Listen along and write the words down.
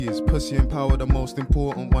Is pussy and power, the most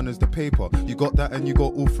important one is the paper. You got that and you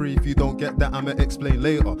got all three. If you don't get that, I'ma explain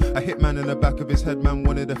later. I hit man in the back of his head, man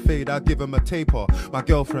wanted a fade, I give him a taper. My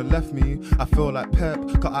girlfriend left me, I feel like Pep,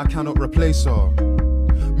 cause I cannot replace her.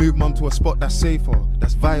 Move mum to a spot that's safer,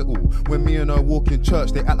 that's vital. When me and her walk in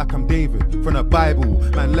church, they act like I'm David from the Bible.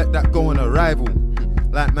 Man, let that go on arrival.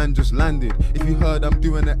 Like man just landed. If you heard I'm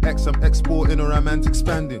doing an X, I'm exporting or I'm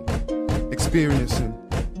expanding. Experiencing.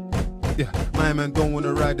 Yeah, my man don't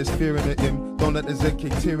wanna ride, there's fear in him. Don't let the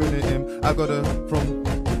ZK tearing at him. I got her from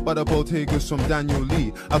Butter Bodegas from Daniel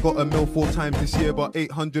Lee. I got a mil 4 times this year, but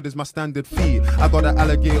 800 is my standard fee. I got an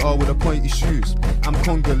alligator with a pointy shoes. I'm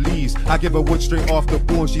Congolese. I give her wood straight after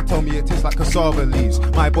born. She told me it tastes like cassava leaves.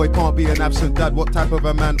 My boy can't be an absent dad. What type of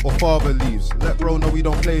a man or father leaves? Let bro know we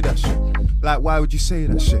don't play that shit. Like, why would you say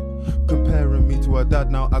that shit? Comparing me to her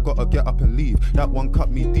dad, now I gotta get up and leave. That one cut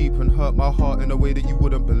me deep and hurt my heart in a way that you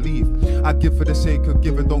wouldn't believe. I give for the sake of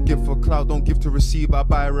giving, don't give for clout, don't give to receive. I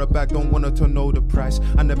buy her a bag, don't want her to know the price.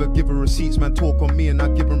 I never give her receipts, man talk on me and I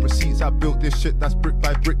give them receipts. I built this shit, that's brick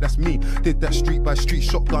by brick, that's me. Did that street by street,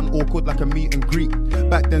 shotgun awkward like a meet and greet.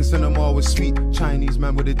 Back then cinema was sweet, Chinese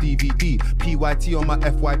man with a DVD. PYT on my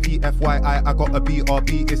FYP, FYI, I got a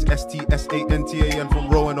BRB. It's STSANTAN from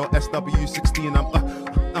Rowan or SW16.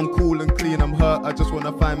 I'm cool and clean, I'm hurt, I just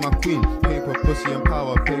wanna find my queen. Paper, pussy and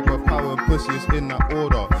power, paper, power and pussy is in that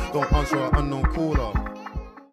order. Don't answer an unknown caller.